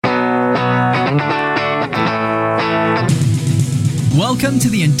Welcome to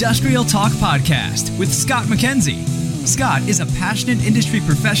the Industrial Talk Podcast with Scott McKenzie. Scott is a passionate industry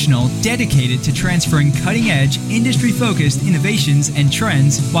professional dedicated to transferring cutting-edge, industry-focused innovations and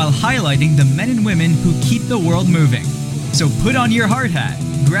trends while highlighting the men and women who keep the world moving. So put on your hard hat,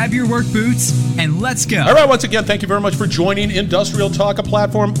 grab your work boots, and let's go. All right, once again, thank you very much for joining Industrial Talk, a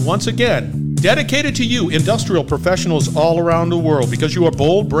platform, once again, dedicated to you, industrial professionals all around the world, because you are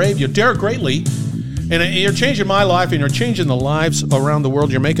bold, brave, you dare greatly, and you're changing my life, and you're changing the lives around the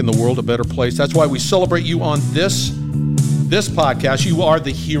world. You're making the world a better place. That's why we celebrate you on this podcast. You are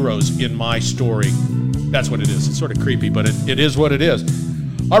the heroes in my story. That's what it is. It's sort of creepy, but it is what it is.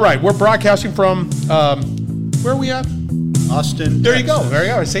 All right, we're broadcasting from, where are we at? Austin, There Texas. you go. There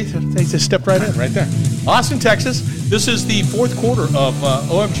you go. They just stepped right in, right there. Austin, Texas. This is the fourth quarter of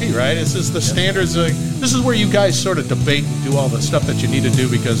OMG, right? This is the standards. This is where you guys sort of debate and do all the stuff that you need to do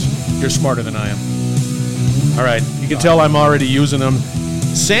because you're smarter than I am. All right. You can tell I'm already using them.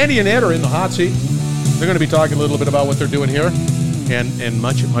 Sandy and Ed are in the hot seat. They're going to be talking a little bit about what they're doing here and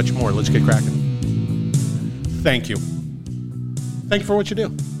much, much more. Let's get cracking. Thank you. Thank you for what you do.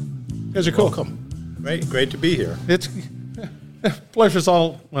 You guys are cool. Welcome. Great to be here. It's pleasure's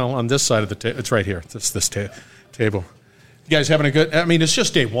all, well, on this side of the table. It's right here. It's this table. You guys having a good, I mean, it's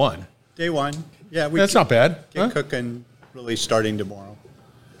just day one. Day one. Yeah, That's not bad. Get cooking really starting tomorrow.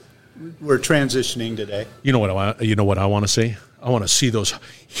 We're transitioning today. You know what I want to see? I want to see those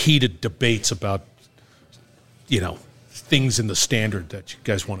heated debates about, things in the standard that you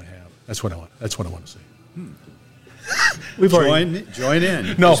guys want to have. That's what I want to see. We've join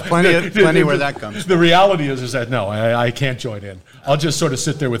in. No, There's plenty where that comes from. The reality is that no, I can't join in. I'll just sort of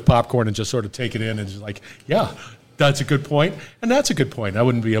sit there with popcorn and just sort of take it in and just like, yeah, that's a good point, and that's a good point. I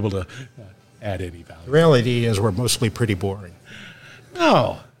wouldn't be able to add any value. The reality is we're mostly pretty boring.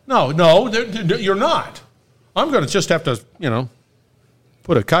 No, you're not. I'm going to just have to,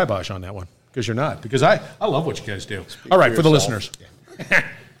 put a kibosh on that one because you're not. Because I love what you guys do. All right, for the listeners.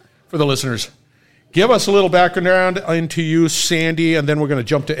 For the listeners. Give us a little background into you, Sandy, and then we're going to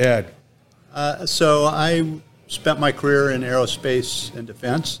jump to Ed. So I spent my career in aerospace and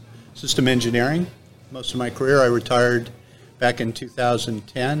defense, system engineering. Most of my career, I retired back in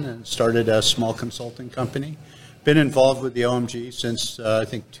 2010 and started a small consulting company. Been involved with the OMG since, I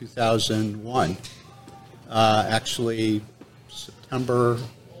think, 2001. Actually, September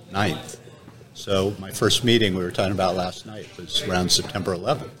 9th. So my first meeting we were talking about last night was around September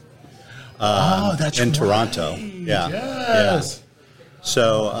 11th. That's in right. Toronto. Yeah. Yes. Yeah.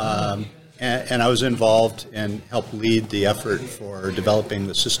 So, and I was involved and helped lead the effort for developing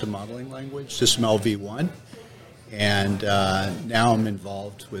the system modeling language, System LV1. And now I'm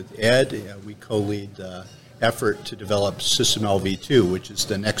involved with Ed. We co-lead the effort to develop System LV2, which is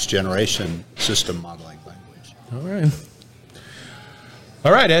the next generation system modeling language.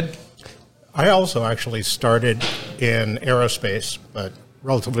 All right, Ed. I also actually started in aerospace, but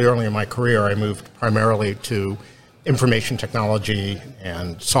relatively early in my career, I moved primarily to information technology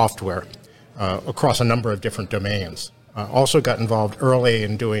and software across a number of different domains. Also got involved early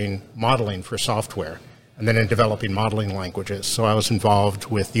in doing modeling for software and then in developing modeling languages. So I was involved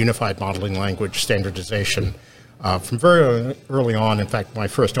with unified modeling language standardization from very early on. In fact, my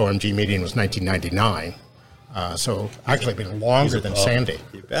first OMG meeting was 1999. So actually been longer than Sandy.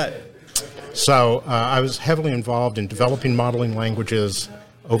 You bet. So I was heavily involved in developing modeling languages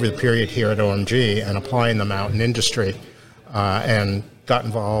over the period here at OMG and applying them out in industry, and got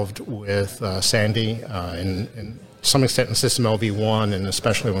involved with Sandy in some extent in System LV1, and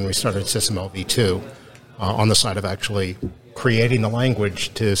especially when we started System LV2 on the side of actually creating the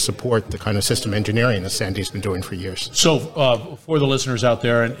language to support the kind of system engineering that Sandy's been doing for years. So for the listeners out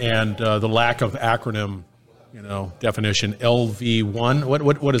there and the lack of acronym, definition, LV1,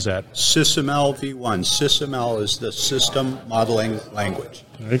 what is that? System LV1. System L is the system modeling language.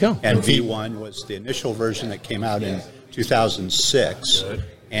 There you go. And V1 was the initial version that came out in 2006. Good.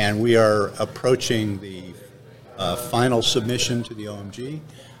 And we are approaching the final submission to the OMG,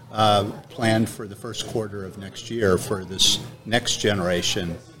 planned for the first quarter of next year for this next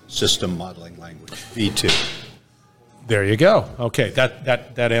generation system modeling language, V2. There you go. Okay,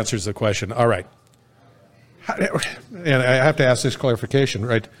 that answers the question. All right. And I have to ask this clarification,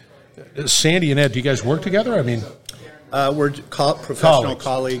 right? Sandy and Ed, do you guys work together? I mean, we're professional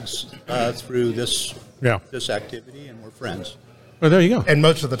colleagues through this activity, and we're friends. Well, there you go. And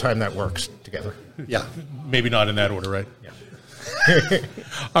most of the time that works together. Yeah. Maybe not in that order, right? Yeah.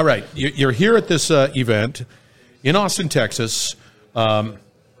 All right. You're here at this event in Austin, Texas.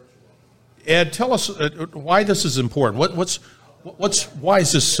 Ed, tell us why this is important. Why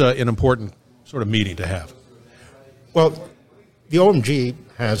is this an important sort of meeting to have? Well, the OMG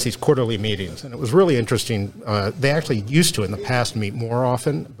has these quarterly meetings, and it was really interesting. They actually used to in the past meet more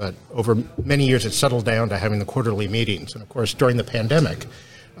often, but over many years it settled down to having the quarterly meetings. And of course, during the pandemic,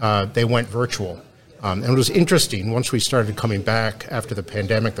 they went virtual. And it was interesting, once we started coming back after the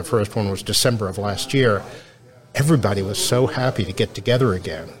pandemic, the first one was December of last year, everybody was so happy to get together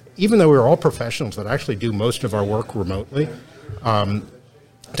again. Even though we were all professionals that actually do most of our work remotely,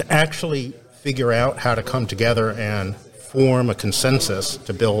 to actually figure out how to come together and form a consensus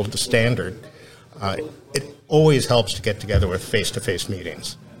to build a standard, it always helps to get together with face-to-face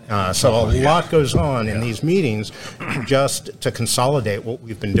meetings. So a lot goes on in these meetings just to consolidate what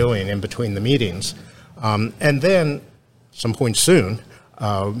we've been doing in between the meetings. And then, some point soon,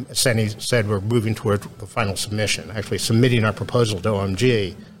 as Sandy said, we're moving toward the final submission, actually submitting our proposal to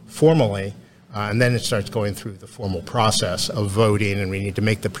OMG formally, and then it starts going through the formal process of voting, and we need to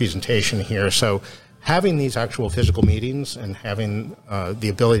make the presentation here. So having these actual physical meetings and having the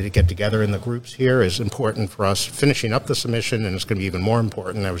ability to get together in the groups here is important for us finishing up the submission, and it's going to be even more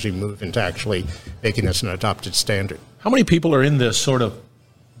important as we move into actually making this an adopted standard. How many people are in this sort of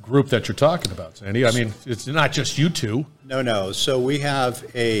group that you're talking about, Sandy? I mean, it's not just you two. No. So we have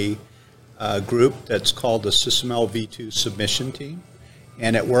a group that's called the SysML v2 submission team,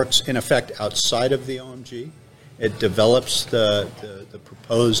 and it works, in effect, outside of the OMG. It develops the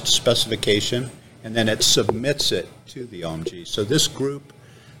proposed specification, and then it submits it to the OMG. So this group,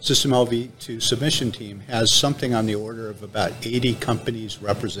 SysML v2 submission team, has something on the order of about 80 companies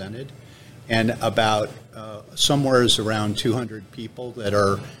represented, and about somewhere is around 200 people that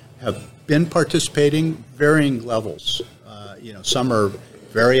have been participating, varying levels. Some are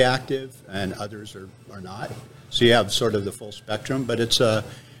very active, and others are not. So you have sort of the full spectrum, but it's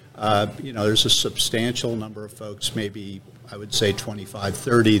there's a substantial number of folks, maybe I would say 25,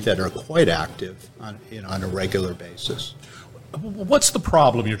 30, that are quite active on a regular basis. What's the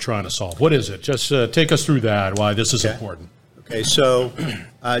problem you're trying to solve? What is it? Just take us through that, why this is important. Okay, so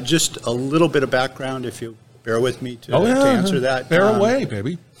just a little bit of background, if you bear with me to answer that. Bear away,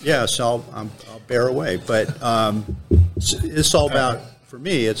 baby. Yeah, so I'll bear away. But it's all about, for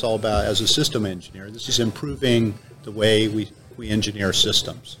me, it's all about, as a system engineer, this is improving the way we engineer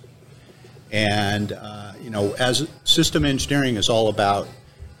systems. And, as system engineering is all about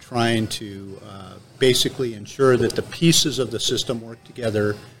trying to basically ensure that the pieces of the system work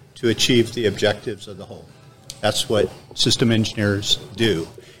together to achieve the objectives of the whole. That's what system engineers do.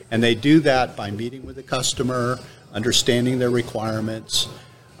 And they do that by meeting with the customer, understanding their requirements,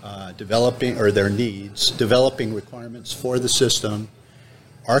 developing, or their needs, developing requirements for the system,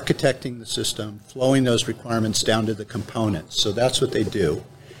 architecting the system, flowing those requirements down to the components. So that's what they do.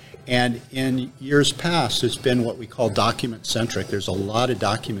 And in years past, it's been what we call document-centric. There's a lot of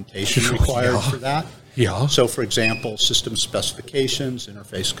documentation required for that. Yeah. So, for example, system specifications,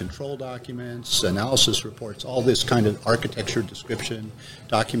 interface control documents, analysis reports, all this kind of architecture description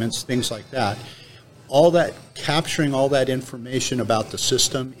documents, things like that. Capturing all that information about the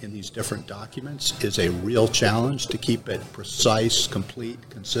system in these different documents is a real challenge to keep it precise, complete,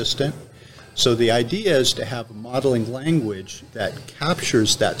 consistent. So the idea is to have a modeling language that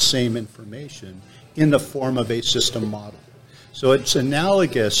captures that same information in the form of a system model. So it's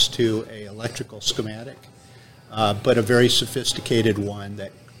analogous to an electrical schematic, but a very sophisticated one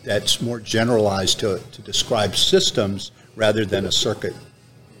that's more generalized to describe systems rather than a circuit,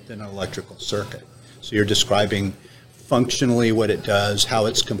 than an electrical circuit. So you're describing functionally what it does, how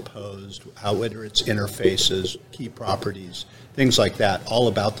it's composed, what are its interfaces, key properties, things like that, all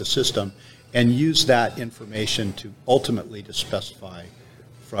about the system, and use that information to ultimately to specify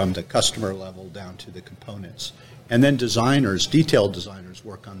from the customer level down to the components. And then designers, detailed designers,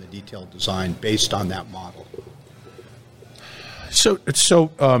 work on the detailed design based on that model. So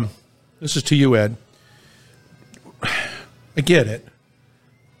this is to you, Ed. I get it.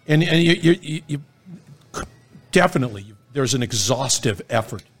 And you definitely, there's an exhaustive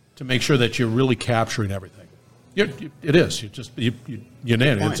effort to make sure that you're really capturing everything. It is. You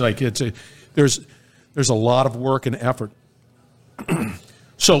nailed it. It's like there's a lot of work and effort.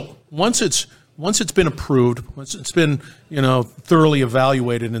 So once it's been approved, once it's been thoroughly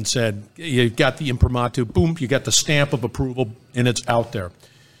evaluated and said you've got the imprimatur, boom, you got the stamp of approval, and it's out there.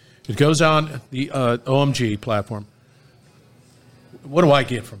 It goes on the OMG platform. What do I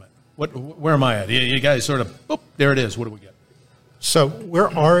get from it? Where am I at? You guys sort of, boop, there it is. What do we get? So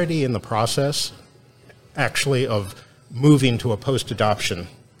we're already in the process, actually, of moving to a post-adoption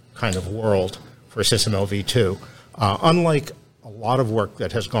kind of world for SysML v2. Unlike a lot of work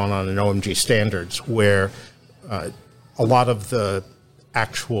that has gone on in OMG standards, where a lot of the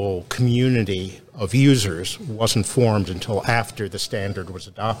actual community of users wasn't formed until after the standard was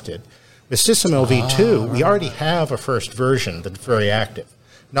adopted. With SysML v2, we already have a first version that's very active.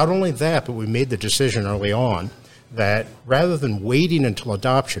 Not only that, but we made the decision early on that rather than waiting until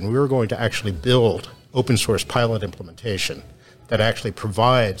adoption, we were going to actually build open source pilot implementation that actually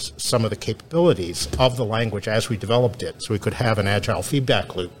provides some of the capabilities of the language as we developed it, so we could have an agile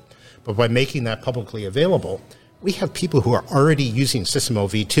feedback loop. But by making that publicly available, we have people who are already using SysML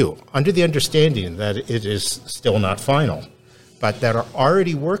v2 under the understanding that it is still not final, but that are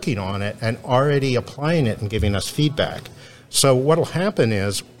already working on it and already applying it and giving us feedback. So what will happen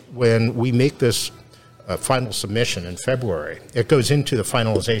is when we make this final submission in February, it goes into the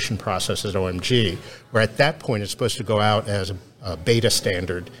finalization process at OMG, where at that point it's supposed to go out as a beta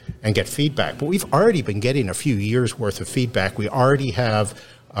standard and get feedback. But we've already been getting a few years worth of feedback. We already have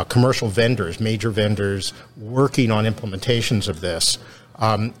commercial vendors, major vendors, working on implementations of this.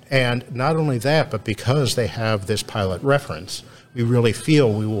 And not only that, but because they have this pilot reference, we really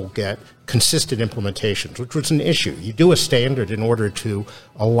feel we will get consistent implementations, which was an issue. You do a standard in order to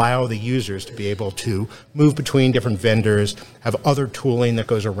allow the users to be able to move between different vendors, have other tooling that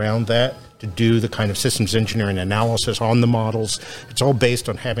goes around that to do the kind of systems engineering analysis on the models. It's all based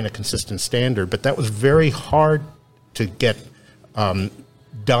on having a consistent standard, but that was very hard to get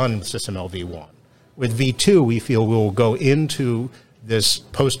done with SysML v1. With v2, we feel we will go into this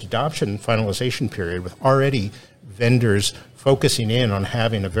post-adoption finalization period with already vendors focusing in on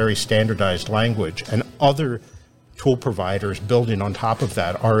having a very standardized language and other tool providers building on top of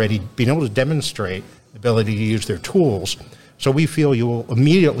that, already being able to demonstrate the ability to use their tools. So we feel you will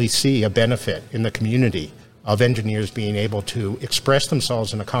immediately see a benefit in the community of engineers being able to express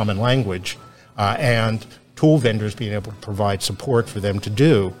themselves in a common language and tool vendors being able to provide support for them to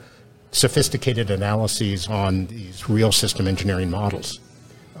do sophisticated analyses on these real system engineering models.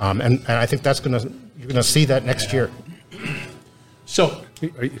 And I think that's you're going to see that next year. So,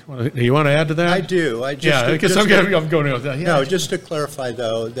 you want to add to that? I do. I'm going to. Yeah. No, just to clarify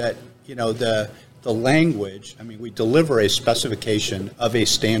though that the language. I mean, we deliver a specification of a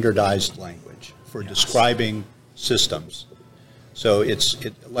standardized language for describing systems. So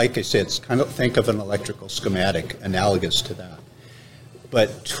like I said, it's kind of think of an electrical schematic analogous to that.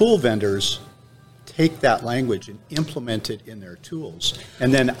 But tool vendors take that language and implement it in their tools,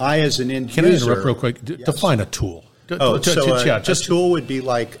 and then I, as an end user, can I interrupt real quick? Yes. Define a tool. A tool would be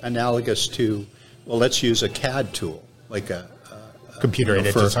like analogous to, well, let's use a CAD tool, like a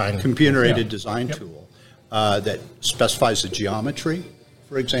computer-aided design tool that specifies the geometry,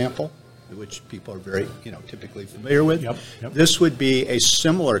 for example, which people are very typically familiar with. Yep. This would be a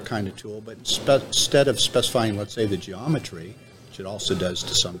similar kind of tool, but instead of specifying, let's say, the geometry, which it also does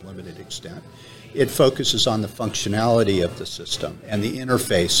to some limited extent, it focuses on the functionality of the system and the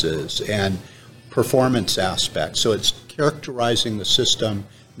interfaces and performance aspects. So it's characterizing the system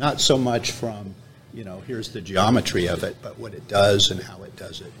not so much from, here's the geometry of it, but what it does and how it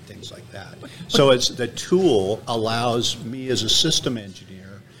does it, and things like that. So the tool allows me as a system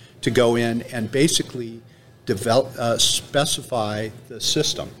engineer to go in and basically specify the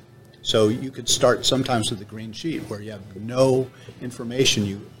system. So you could start sometimes with a green sheet where you have no information.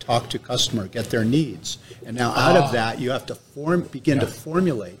 You talk to customer, get their needs, and now out of that you have to begin to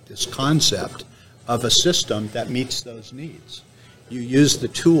formulate this concept of a system that meets those needs. You use the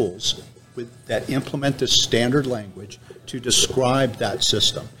tools that implement this standard language to describe that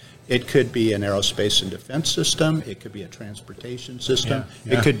system. It could be an aerospace and defense system. It could be a transportation system.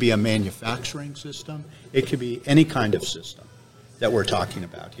 Yeah. It could be a manufacturing system. It could be any kind of system that we're talking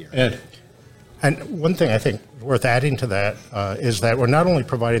about here. Ed. And one thing I think worth adding to that is that we're not only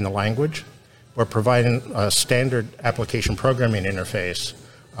providing the language, we're providing a standard application programming interface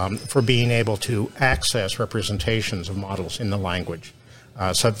for being able to access representations of models in the language.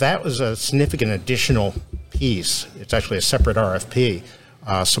 So that was a significant additional piece. It's actually a separate RFP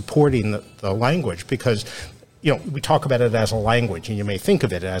supporting the language because, we talk about it as a language and you may think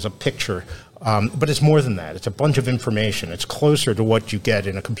of it as a picture, but it's more than that. It's a bunch of information. It's closer to what you get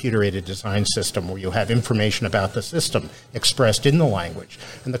in a computer-aided design system where you have information about the system expressed in the language.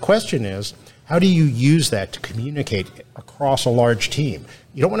 And the question is, how do you use that to communicate across a large team?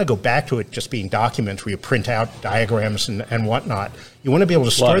 You don't want to go back to it just being documents where you print out diagrams and whatnot. You want to be able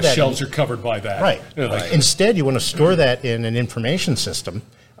to store that. A lot of shelves are covered by that. Right. Instead, you want to store that in an information system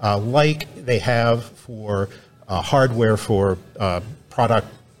like they have for hardware for product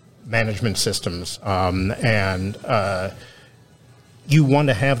management systems. And you want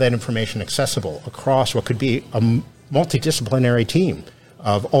to have that information accessible across what could be a multidisciplinary team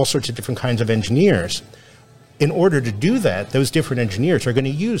of all sorts of different kinds of engineers in order to do that, those different engineers are going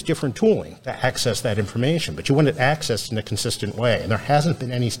to use different tooling to access that information, but you want it accessed in a consistent way, and there hasn't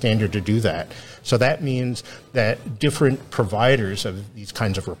been any standard to do that. So that means that different providers of these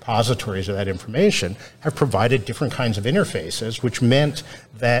kinds of repositories of that information have provided different kinds of interfaces, which meant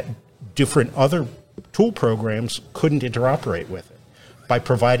that different other tool programs couldn't interoperate with it. By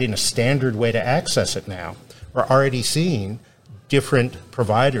providing a standard way to access it now, we're already seeing different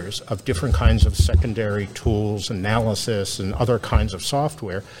providers of different kinds of secondary tools, analysis, and other kinds of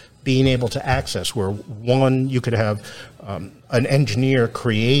software being able to access, where one, you could have an engineer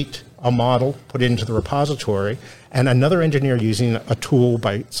create a model, put it into the repository, and another engineer using a tool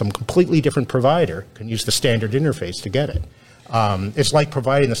by some completely different provider can use the standard interface to get it. It's like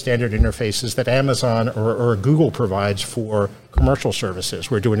providing the standard interfaces that Amazon or Google provides for commercial services.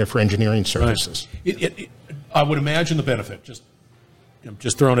 We're doing it for engineering services. Right. I would imagine the benefit, I'm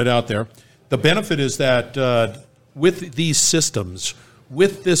just throwing it out there. The benefit is that with these systems,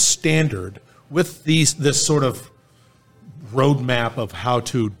 with this standard, with this sort of roadmap of how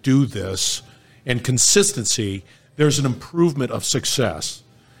to do this and consistency, there's an improvement of success.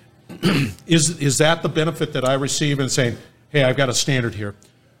 Is that the benefit that I receive in saying, hey, I've got a standard here,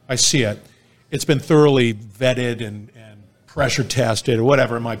 I see it, it's been thoroughly vetted and pressure tested or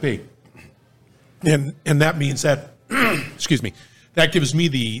whatever it might be, and that means that excuse me, that gives me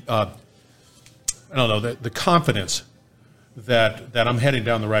the the confidence that I'm heading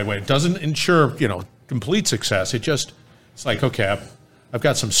down the right way. It doesn't ensure complete success. It's like, okay, I've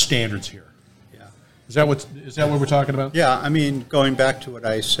got some standards here. Yeah. Is that what we're talking about? Yeah, I mean, going back to what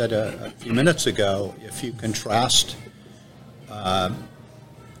I said a few minutes ago, if you contrast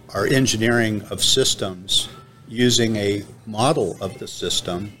our engineering of systems using a model of the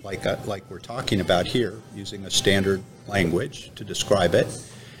system, like we're talking about here, using a standard language to describe it,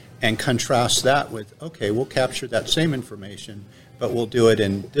 and contrast that with, okay, we'll capture that same information, but we'll do it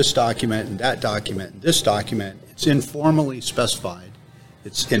in this document and that document and this document. It's informally specified.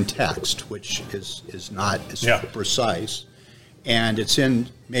 It's in text, which is not as precise. And it's in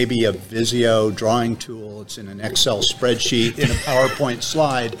maybe a Visio drawing tool. It's in an Excel spreadsheet, in a PowerPoint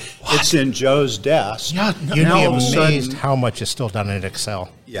slide. What? It's in Joe's desk. Yeah, you'd be amazed how much is still done in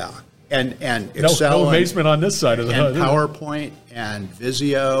Excel. Yeah. And Excel no amazement on this side of the and PowerPoint and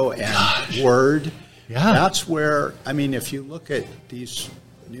Visio and Word. Yeah. That's where, I mean, if you look at these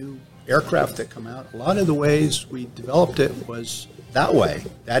new aircraft that come out, a lot of the ways we developed it was that way.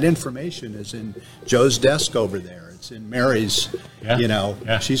 That information is in Joe's desk over there. It's in Mary's,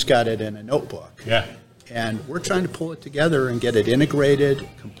 she's got it in a notebook. Yeah. And we're trying to pull it together and get it integrated,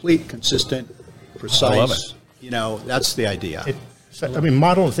 complete, consistent, precise. I love it. That's the idea.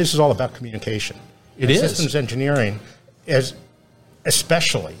 This is all about communication. It is. Systems engineering is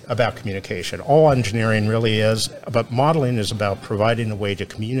especially about communication. All engineering really is, but modeling is about providing a way to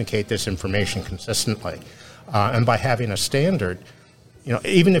communicate this information consistently. And by having a standard,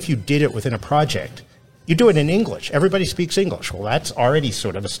 even if you did it within a project, you do it in English. Everybody speaks English. Well, that's already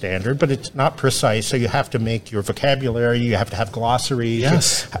sort of a standard, but it's not precise, so you have to make your vocabulary, you have to have glossaries.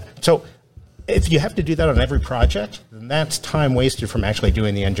 Yes. So if you have to do that on every project, then that's time wasted from actually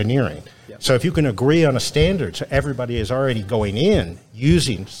doing the engineering. Yep. So if you can agree on a standard, so everybody is already going in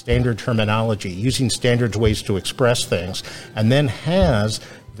using standard terminology, using standard ways to express things, and then has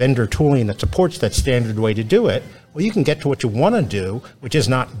vendor tooling that supports that standard way to do it, well, you can get to what you want to do, which is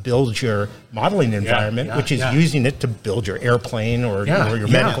not build your modeling environment, which is using it to build your airplane or your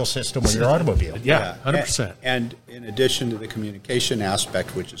medical system or your automobile. Yeah, 100%. And in addition to the communication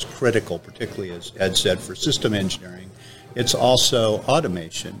aspect, which is critical, particularly as Ed said, for system engineering, it's also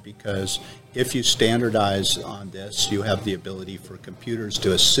automation, because if you standardize on this, you have the ability for computers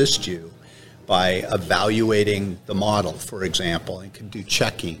to assist you by evaluating the model, for example, and can do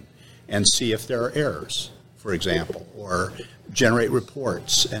checking and see if there are errors, for example, or generate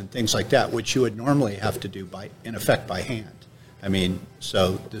reports and things like that, which you would normally have to do in effect by hand. I mean,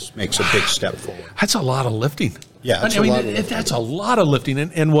 so this makes a big step forward. That's a lot of lifting. Yeah, that's a lot of lifting.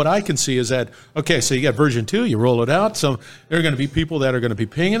 And what I can see is that, okay, so you got version 2, you roll it out. So there are going to be people that are going to be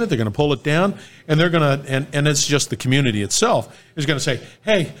pinging it. They're going to pull it down, and they're going to, and it's just the community itself is going to say,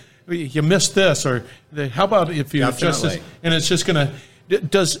 hey, you missed this, or how about if you adjust this? And it's just going to,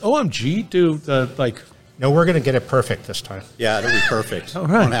 does OMG do No, we're going to get it perfect this time. Yeah, it'll be perfect. All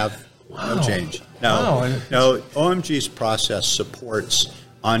right. Won't have no change. No, OMG's process supports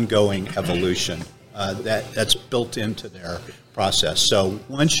ongoing evolution. That's built into their process. So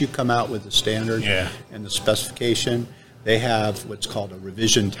once you come out with the standard and the specification, they have what's called a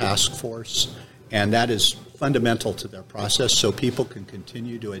revision task force, And that is fundamental to their process, so people can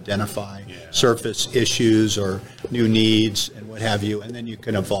continue to identify surface issues or new needs and what have you, and then you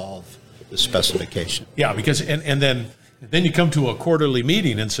can evolve the specification. Yeah, because and then you come to a quarterly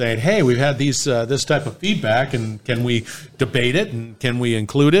meeting and say, hey, we've had these this type of feedback, and can we debate it, and can we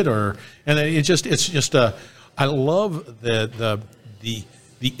include it, and it's just I love the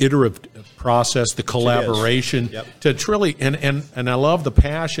iterative process, the collaboration to truly and I love the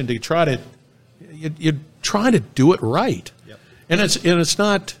passion to try to you try to do it right. Yep. And it's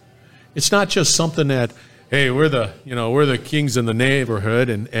not just something that, hey, we're the kings in the neighborhood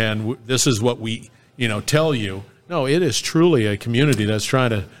and this is what we tell you. No, it is truly a community that's trying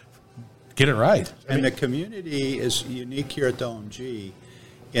to get it right. And the community is unique here at the OMG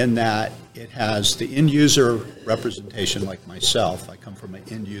in that it has the end user representation like myself. I come from an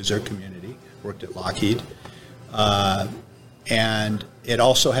end user community, worked at Lockheed. And it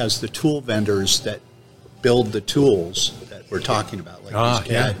also has the tool vendors that build the tools that we're talking about, like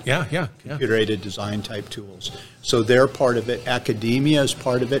these CAD, computer-aided design type tools. So they're part of it. Academia is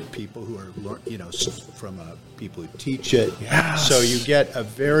part of it. People who are, from people who teach it. Yes. So you get a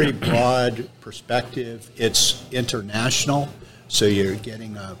very broad perspective. It's international, so you're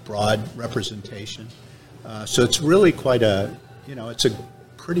getting a broad representation. So it's really quite it's a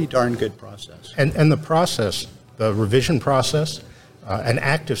pretty darn good process. And the process, the revision process, an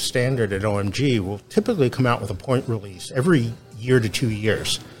active standard at OMG will typically come out with a point release every year to 2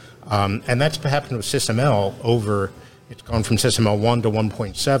 years. And that's happened with SysML it's gone from SysML 1 to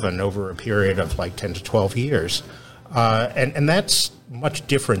 1.7 over a period of like 10 to 12 years. And that's much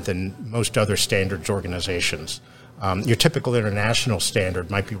different than most other standards organizations. Your typical international standard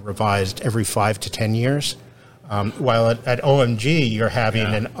might be revised every 5 to 10 years. While at OMG, you're having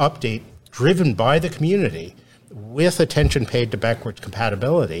an update driven by the community with attention paid to backwards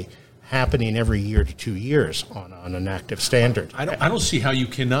compatibility happening every year to 2 years on an active standard. I don't see how you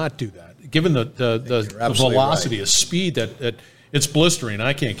cannot do that, given the velocity, the speed that it's blistering.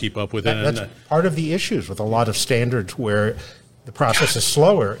 I can't keep up with it. That's part of the issues with a lot of standards where the process is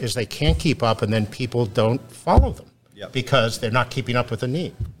slower is they can't keep up and then people don't follow them because they're not keeping up with the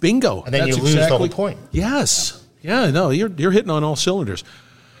need. Bingo. And then you lose the whole point. Yes. Yeah, no, you're hitting on all cylinders.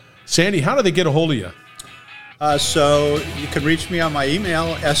 Sandy, how do they get a hold of you? So you can reach me on my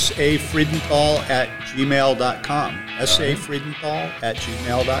email, safriedenthal@gmail.com.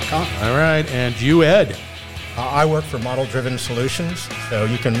 safriedenthal@gmail.com. All right. And you, Ed? I work for Model Driven Solutions, so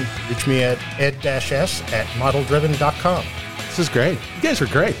you can reach me at ed-s@modeldriven.com. This is great. You guys are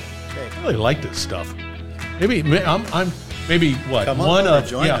great. Okay. I really like this stuff. Maybe I'm maybe what Come one on, of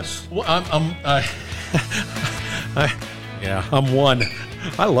join us. Well, I'm one.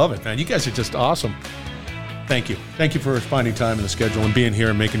 I love it, man. You guys are just awesome. Thank you. Thank you for finding time in the schedule and being here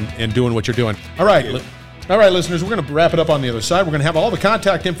and doing what you're doing. All right. All right, listeners, we're going to wrap it up on the other side. We're going to have all the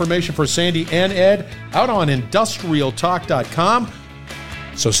contact information for Sandy and Ed out on industrialtalk.com.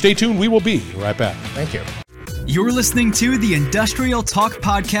 So stay tuned. We will be right back. Thank you. You're listening to the Industrial Talk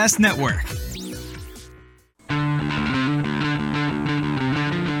Podcast Network.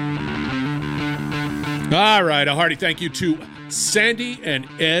 All right, a hearty thank you to Sandy and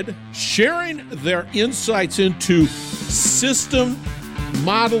Ed sharing their insights into system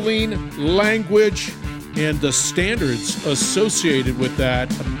modeling, language, and the standards associated with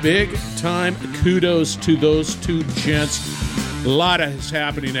that. A big time kudos to those two gents. A lot is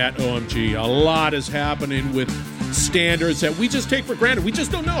happening at OMG. A lot is happening with standards that we just take for granted. We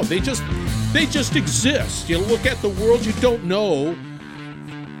just don't know. They just exist. You look at the world, you don't know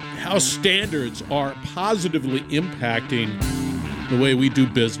how standards are positively impacting the way we do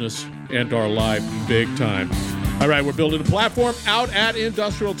business and our life big time. All right, we're building a platform out at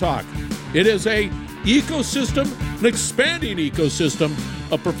Industrial Talk. It is a ecosystem, an expanding ecosystem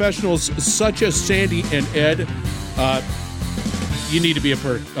of professionals such as Sandy and Ed. You need to be a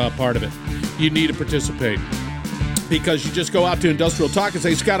part of it. You need to participate. Because you just go out to Industrial Talk and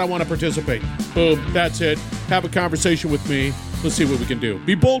say, Scott, I want to participate. Boom, that's it. Have a conversation with me. Let's see what we can do.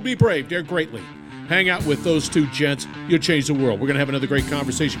 Be bold, be brave, dare greatly. Hang out with those two gents. You'll change the world. We're going to have another great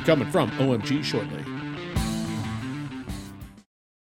conversation coming from OMG shortly.